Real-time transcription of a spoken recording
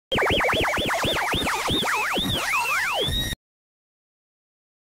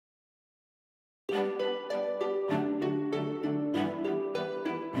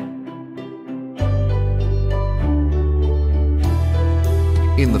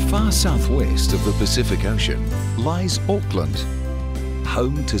In the far southwest of the Pacific Ocean lies Auckland.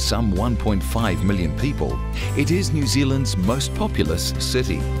 Home to some 1.5 million people, it is New Zealand's most populous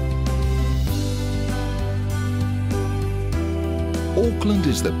city. Auckland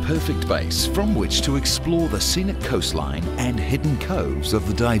is the perfect base from which to explore the scenic coastline and hidden coves of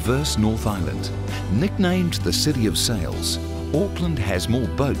the diverse North Island. Nicknamed the City of Sails, Auckland has more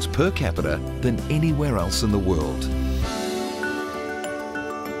boats per capita than anywhere else in the world.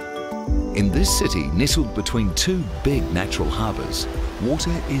 In this city, nestled between two big natural harbours,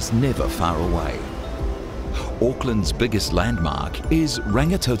 water is never far away. Auckland's biggest landmark is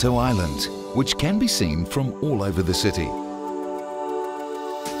Rangitoto Island, which can be seen from all over the city.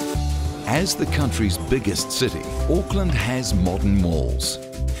 As the country's biggest city, Auckland has modern malls,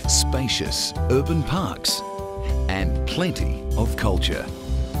 spacious urban parks, and plenty of culture.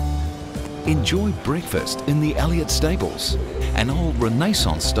 Enjoy breakfast in the Elliott Stables, an old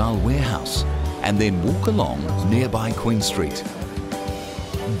Renaissance-style warehouse, and then walk along nearby Queen Street.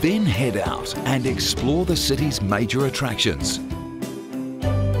 Then head out and explore the city's major attractions.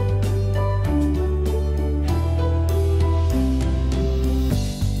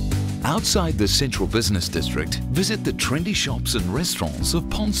 Outside the central business district, visit the trendy shops and restaurants of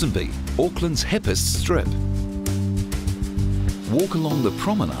Ponsonby, Auckland's hippest strip. Walk along the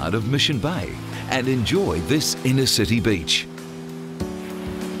promenade of Mission Bay and enjoy this inner city beach.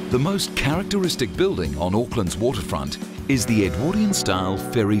 The most characteristic building on Auckland's waterfront is the Edwardian-style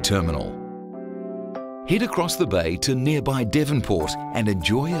ferry terminal. Head across the bay to nearby Devonport and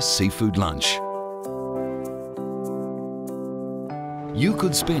enjoy a seafood lunch. You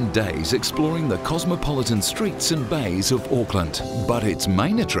could spend days exploring the cosmopolitan streets and bays of Auckland, but its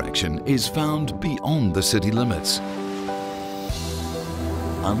main attraction is found beyond the city limits.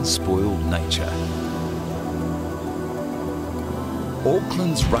 Unspoiled nature.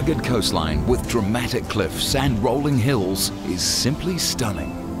 Auckland's rugged coastline with dramatic cliffs and rolling hills is simply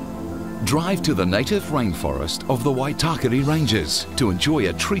stunning. Drive to the native rainforest of the Waitākere Ranges to enjoy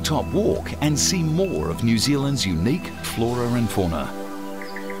a treetop walk and see more of New Zealand's unique flora and fauna.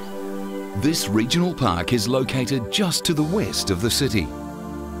 This regional park is located just to the west of the city.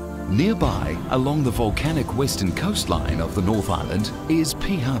 Nearby, along the volcanic western coastline of the North Island, is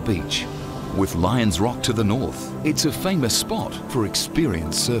Piha Beach. With Lions Rock to the north, it's a famous spot for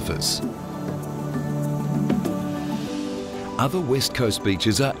experienced surfers. Other West Coast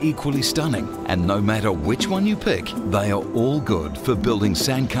beaches are equally stunning, and no matter which one you pick, they are all good for building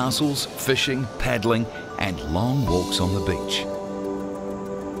sandcastles, fishing, paddling, and long walks on the beach.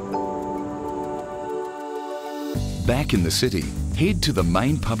 Back in the city, head to the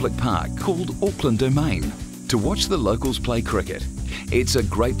main public park called Auckland Domain to watch the locals play cricket. It's a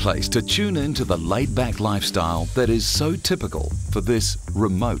great place to tune in to the laid-back lifestyle that is so typical for this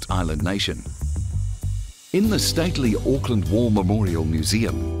remote island nation. In the stately Auckland War Memorial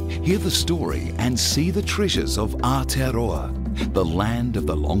Museum, hear the story and see the treasures of Aotearoa, the land of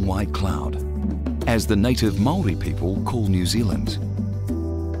the long white cloud, as the native Māori people call New Zealand.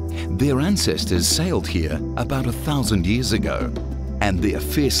 Their ancestors sailed here about 1,000 years ago, and their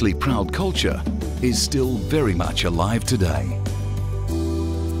fiercely proud culture is still very much alive today.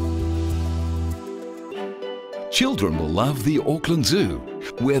 Children will love the Auckland Zoo,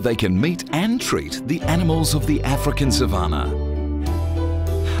 where they can meet and treat the animals of the African savanna.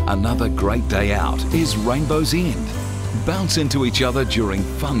 Another great day out is Rainbow's End. Bounce into each other during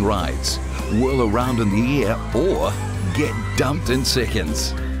fun rides, whirl around in the air, or get dumped in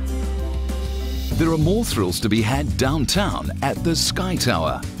seconds. There are more thrills to be had downtown at the Sky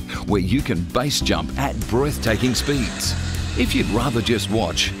Tower, where you can base jump at breathtaking speeds. If you'd rather just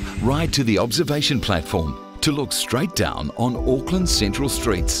watch, ride to the observation platform to look straight down on Auckland's central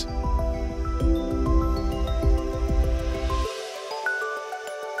streets.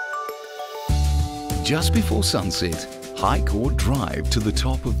 Just before sunset, hike or drive to the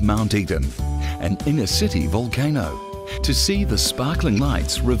top of Mount Eden, an inner city volcano, to see the sparkling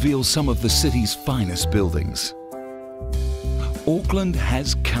lights reveal some of the city's finest buildings. Auckland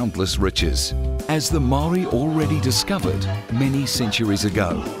has countless riches, as the Māori already discovered many centuries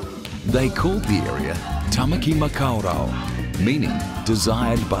ago. They called the area Tāmaki Makaurau, meaning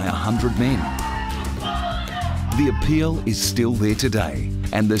desired by 100 men. The appeal is still there today,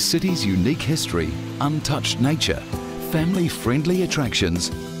 and the city's unique history, untouched nature, family-friendly attractions,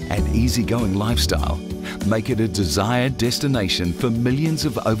 and easygoing lifestyle make it a desired destination for millions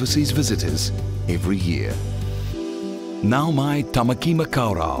of overseas visitors every year. Nau mai Tāmaki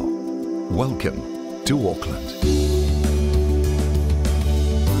Makaurau. Welcome to Auckland.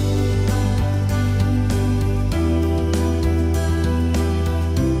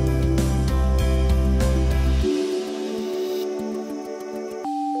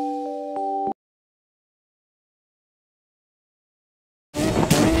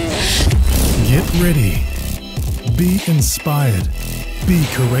 ready. Be inspired. Be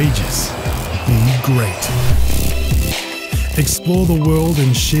courageous. Be great. Explore the world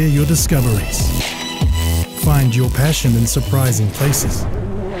and share your discoveries. Find your passion in surprising places.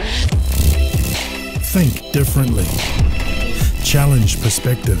 Think differently. Challenge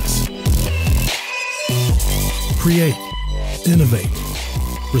perspectives. Create, innovate,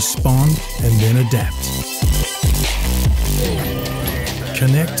 respond, and then adapt.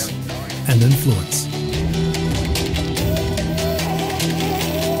 Connect and influence.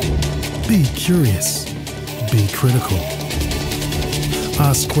 Be curious. Be critical.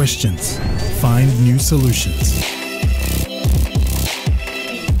 Ask questions. Find new solutions.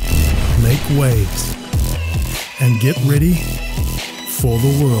 Make waves. And get ready for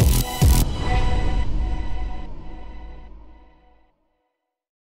the world.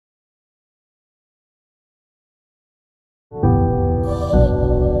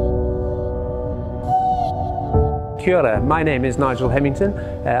 Kia ora, my name is Nigel Hemmington.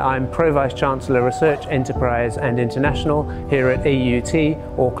 I'm Pro-Vice Chancellor Research, Enterprise and International here at AUT,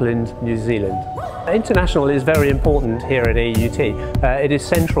 Auckland, New Zealand. International is very important here at AUT. It is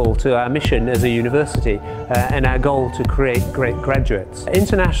central to our mission as a university and our goal to create great graduates.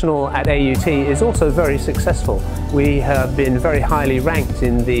 International at AUT is also very successful. We have been very highly ranked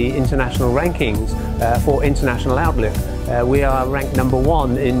in the international rankings for International Outlook. We are ranked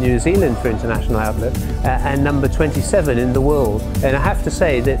 #1 in New Zealand for International Outlook and number 27 in the world. And I have to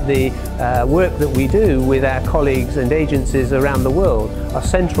say that the work that we do with our colleagues and agencies around the world are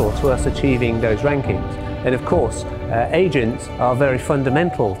central to us achieving those rankings. And of course, agents are very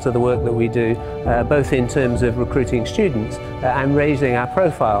fundamental to the work that we do, both in terms of recruiting students and raising our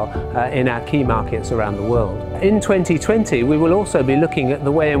profile in our key markets around the world. In 2020, we will also be looking at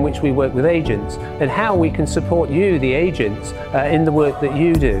the way in which we work with agents and how we can support you, the agents, in the work that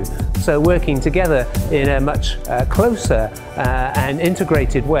you do. So working together in a much closer and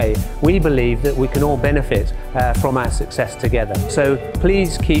integrated way, we believe that we can all benefit from our success together. So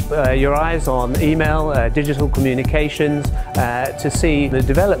please keep your eyes on email, digital communications to see the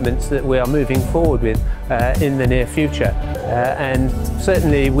developments that we are moving forward with in the near future. And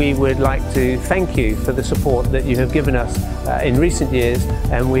certainly we would like to thank you for the support that you have given us in recent years,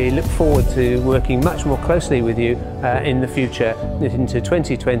 and we look forward to working much more closely with you in the future into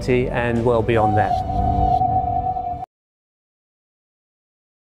 2020 and well beyond that.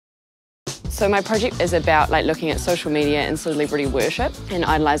 So my project is about looking at social media and celebrity worship and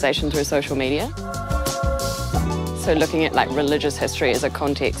idolisation through social media. So looking at religious history as a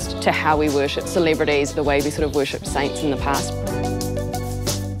context to how we worship celebrities, the way we sort of worship saints in the past.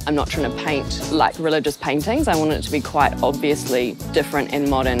 I'm not trying to paint like religious paintings. I wanted it to be quite obviously different and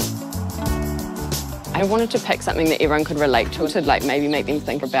modern. I wanted to pick something that everyone could relate to maybe make them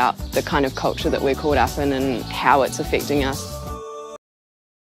think about the kind of culture that we're caught up in and how it's affecting us.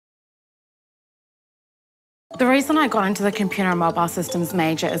 The reason I got into the computer and mobile systems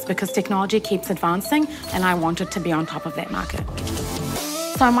major is because technology keeps advancing and I wanted to be on top of that market.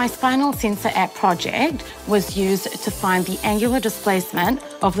 So my spinal sensor app project was used to find the angular displacement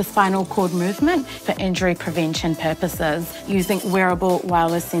of the spinal cord movement for injury prevention purposes using wearable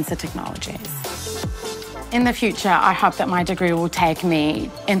wireless sensor technologies. In the future, I hope that my degree will take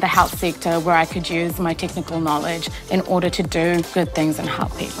me in the health sector where I could use my technical knowledge in order to do good things and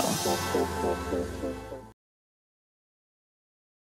help people.